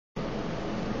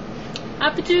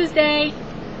Happy Tuesday!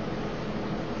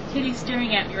 Kitty's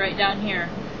staring at me right down here.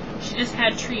 She just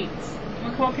had treats. You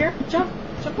wanna come up here? Jump!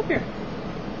 Jump up here.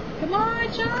 Come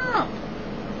on, jump!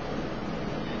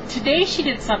 Today she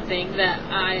did something that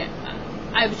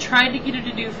I've tried to get her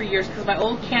to do for years, because my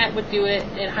old cat would do it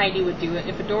and Heidi would do it.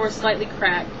 If a door is slightly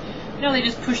cracked, you know, they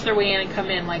just push their way in and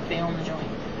come in like they own the joint.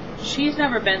 She's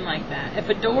never been like that. If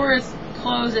a door is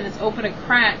closed and it's open a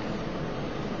crack,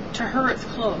 to her it's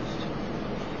closed.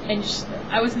 And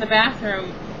I was in the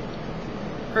bathroom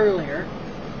earlier.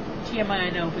 TMI, I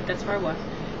know, but that's where I was.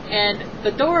 And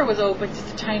the door was open,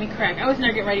 just a tiny crack. I was in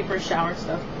there getting ready for a shower and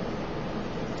stuff.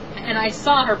 And I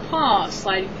saw her paw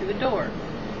sliding through the door.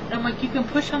 And I'm like, you can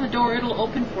push on the door, it'll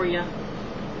open for you.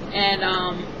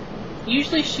 And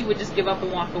usually she would just give up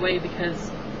and walk away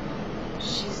because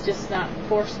she's just not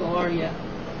forceful, are you?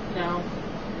 No.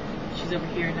 She's over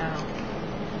here now,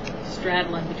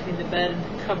 straddling between the bed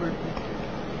and the cupboard.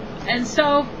 And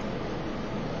so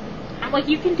I'm like,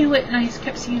 you can do it. And I just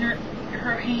kept seeing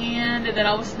her hand, and then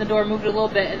all of a sudden the door moved a little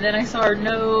bit, and then I saw her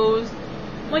nose.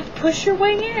 I'm like, push your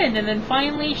way in. And then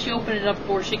finally she opened it up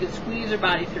before she could squeeze her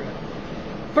body through it.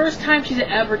 First time she's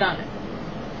ever done it.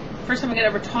 First time I could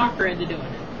ever talk her into doing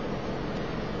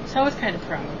it. So I was kind of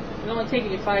proud. It's only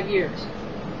taken you 5 years.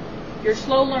 You're a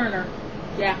slow learner.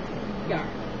 Yeah, you are.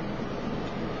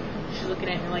 She's looking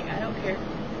at me like, I don't care.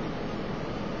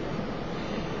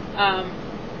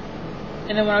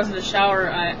 And then when I was in the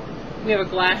shower, we have a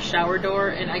glass shower door,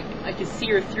 and I could see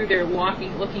her through there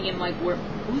walking, looking in like,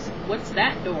 what's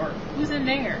that door? Who's in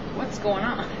there? What's going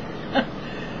on?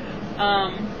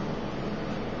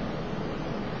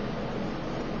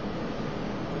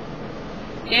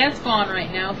 Dad's gone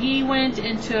right now. He went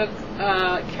and took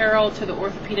Carol to the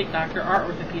orthopedic doctor, our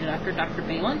orthopedic doctor, Dr.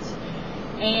 Balance,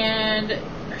 and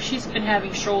she's been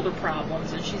having shoulder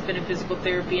problems, and she's been in physical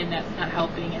therapy, and that's not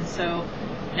helping, and so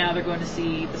now they're going to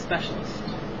see the specialist.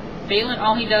 Balin,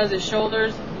 all he does is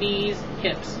shoulders, knees,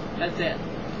 hips. That's it.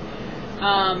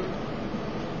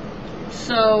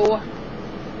 So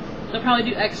they'll probably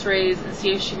do x-rays and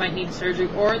see if she might need surgery,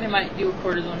 or they might do a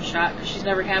cortisone shot, because she's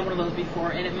never had one of those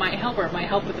before, and it might help her. It might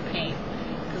help with the pain,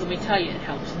 because let me tell you, it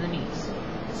helps in the knees.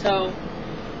 So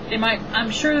they might.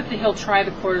 I'm sure that he'll try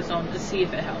the cortisone to see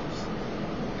if it helps.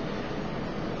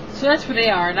 So that's where they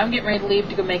are, and I'm getting ready to leave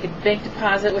to go make a bank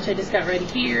deposit, which I just got ready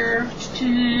here.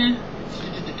 And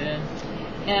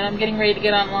I'm getting ready to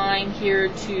get online here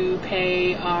to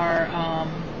pay our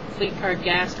fleet card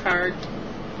gas card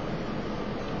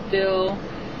bill,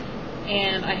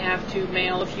 and I have to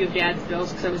mail a few of Dad's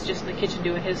bills because I was just in the kitchen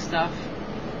doing his stuff.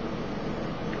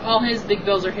 All his big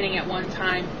bills are hitting at one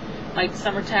time, like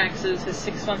summer taxes, his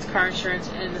 6 months car insurance,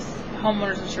 and his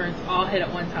homeowner's insurance all hit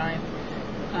at one time.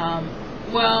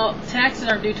 Well, taxes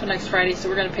aren't due till next Friday, so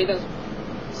we're going to pay those,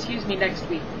 next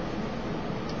week.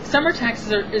 Summer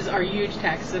taxes are huge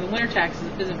taxes, and winter taxes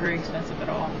isn't very expensive at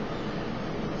all.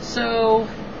 So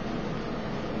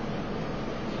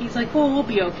he's like, well, we'll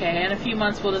be okay. In a few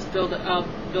months, we'll just build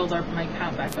my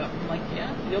account back up. I'm like,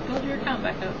 yeah, you'll build your account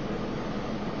back up.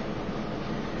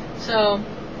 So,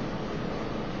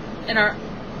 and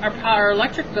our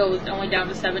electric bill was only down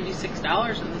to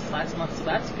 $76 in this last month, so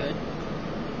that's good.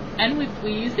 And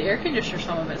we used the air conditioner,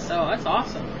 some of it, so that's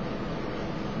awesome.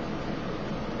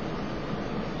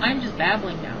 I'm just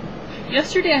babbling now.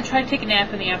 Yesterday I tried to take a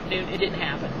nap in the afternoon. It didn't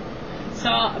happen. So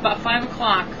about 5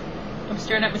 o'clock, I'm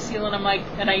staring at my ceiling.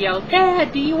 And I yelled,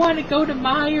 Dad, do you want to go to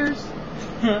Myers?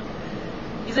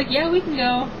 He's like, yeah, we can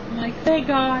go. I'm like, thank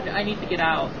God, I need to get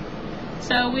out.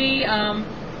 So we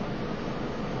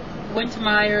went to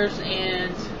Myers,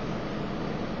 and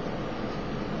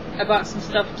I bought some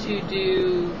stuff to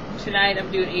do tonight. I'm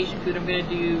doing Asian food. I'm going to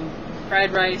do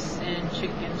fried rice and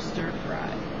chicken stir fry.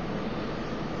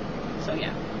 So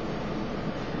yeah.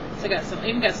 So I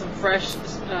even got some fresh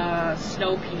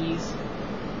snow peas.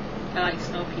 I like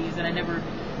snow peas, and I never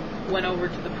went over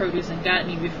to the produce and got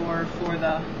any before for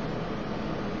the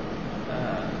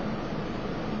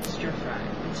stir fry.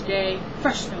 But today,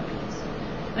 fresh snow peas.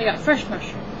 And I got fresh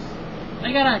mushrooms. And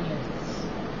I got onions.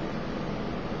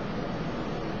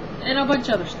 And a bunch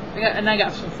of other stuff. I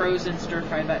got some frozen stir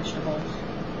fry vegetables.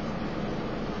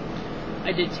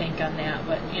 I did tank on that,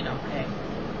 but you know, hey.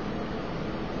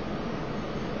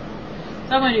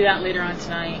 So I'm going to do that later on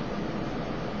tonight.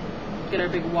 Get our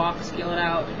big wok skillet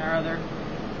out, and our other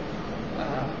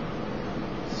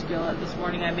skillet. This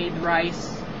morning I made the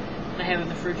rice, and I have it in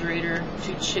the refrigerator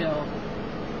to chill.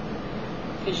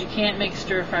 Because you can't make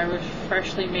stir fry with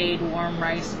freshly made warm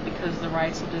rice, because the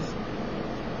rice will just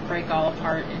break all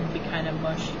apart and be kind of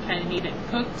mush. You kind of need it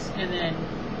cooked and then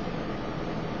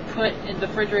put in the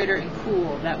refrigerator and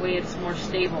cool. That way it's more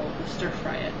stable to stir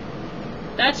fry it.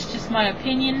 That's just my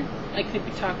opinion. I could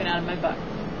be talking out of my butt.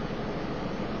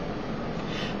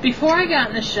 Before I got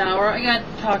in the shower, I got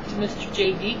to talk to Mr.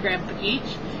 JD, Grandpa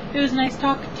Geach. It was nice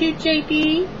talking to you,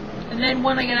 JD. And then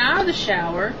when I got out of the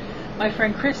shower, my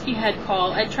friend Christy had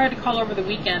called. I tried to call over the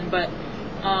weekend, but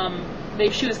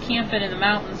she was camping in the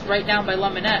mountains right down by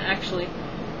Luminette, actually.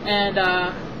 And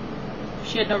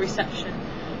she had no reception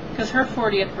because her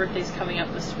 40th birthday is coming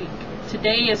up this week.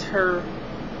 Today is her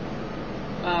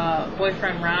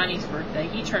boyfriend Ronnie's birthday.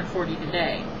 He turned 40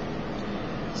 today.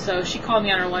 So she called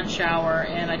me on her lunch hour,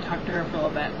 and I talked to her for a little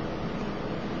bit.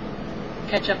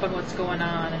 Catch up on what's going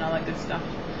on and all that good stuff.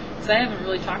 Because I haven't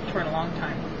really talked to her in a long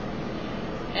time.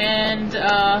 And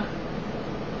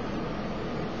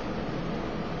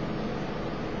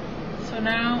so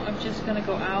now I'm just going to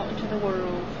go out into the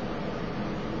world.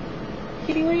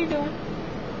 Kitty, what are you doing?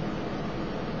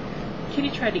 Kitty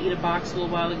tried to eat a box a little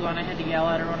while ago, and I had to yell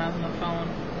at her when I was on the phone.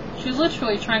 She was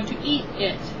literally trying to eat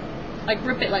it. Like,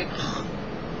 rip it, like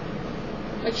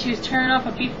she was tearing off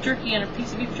a piece of jerky in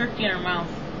her mouth.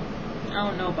 I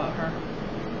don't know about her.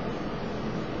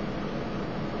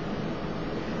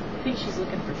 I think she's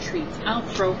looking for treats. I'll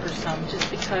throw her some just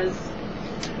because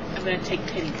I'm going to take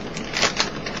pity.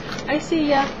 I see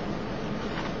ya.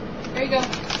 There you go.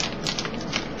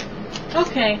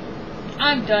 Okay.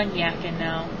 I'm done yakking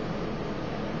now.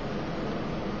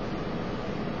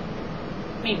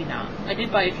 Maybe not. I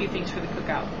did buy a few things for the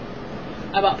cookout.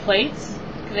 I bought plates.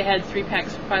 They had 3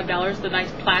 packs for $5. The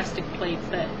nice plastic plates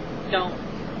that don't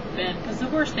bend. Because the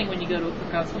worst thing when you go to a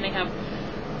cookout is when they have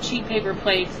cheap paper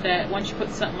plates that once you put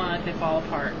something on it, they fall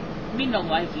apart. Me no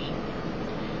likey.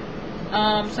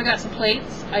 So I got some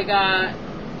plates. I got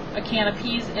a can of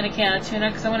peas and a can of tuna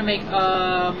because I want to make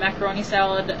a macaroni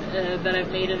salad that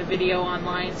I've made in a video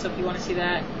online. So if you want to see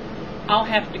that, I'll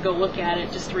have to go look at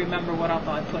it just to remember what all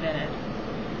I put in it.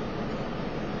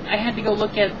 I had to go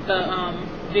look at the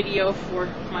video for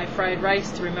my fried rice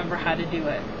to remember how to do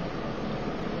it.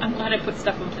 I'm glad I put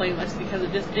stuff in playlists because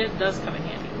it does come in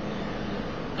handy.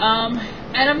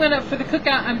 And I'm gonna, for the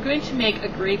cookout, I'm going to make a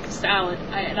grape salad.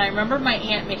 And I remember my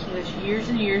aunt making this years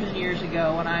and years and years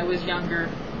ago when I was younger,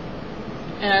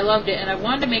 and I loved it. And I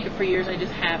wanted to make it for years, I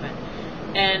just haven't.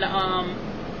 And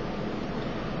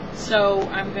so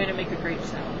I'm going to make a grape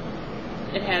salad.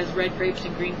 It has red grapes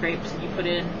and green grapes, and you put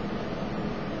in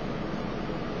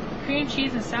cream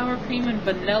cheese and sour cream and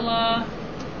vanilla.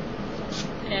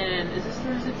 And is this the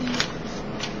recipe?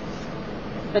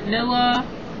 Vanilla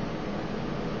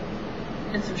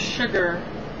and some sugar.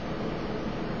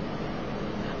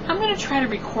 I'm going to try to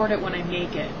record it when I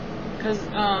make it, because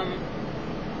I'm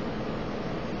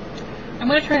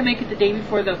going to try to make it the day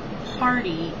before the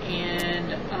party,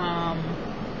 and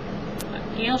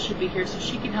Gail should be here so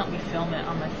she can help me film it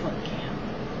on my flip cam.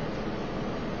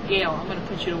 Gail, I'm going to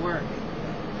put you to work.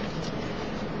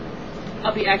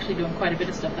 I'll be actually doing quite a bit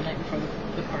of stuff the night before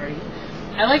the party.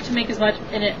 I like to make as much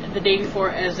in it the day before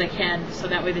as I can, so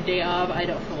that way the day of I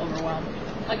don't feel overwhelmed.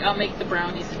 Like, I'll make the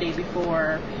brownies the day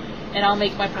before, and I'll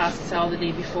make my pasta salad the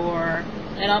day before,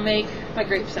 and I'll make my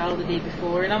grape salad the day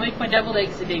before, and I'll make my deviled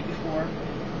eggs the day before.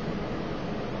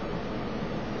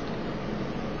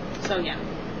 So yeah,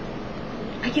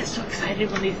 I get so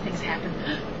excited when these things happen.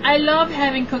 I love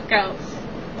having cookouts.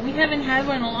 We haven't had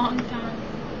one in a long time.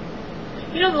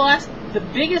 You know, the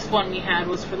biggest one we had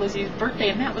was for Lizzie's birthday,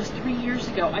 and that was 3 years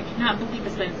ago. I cannot believe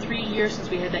it's been 3 years since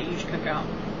we had that huge cookout.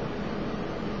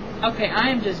 Okay, I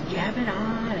am just jabbing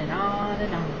on and on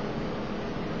and on.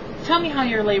 Tell me how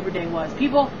your Labor Day was,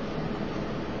 people.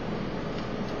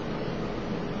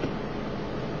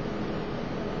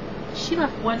 She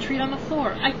left one treat on the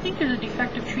floor. I think there's a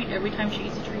defective treat every time she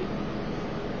eats a treat.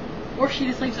 Or she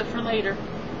just leaves it for later.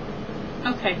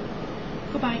 Okay,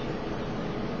 goodbye.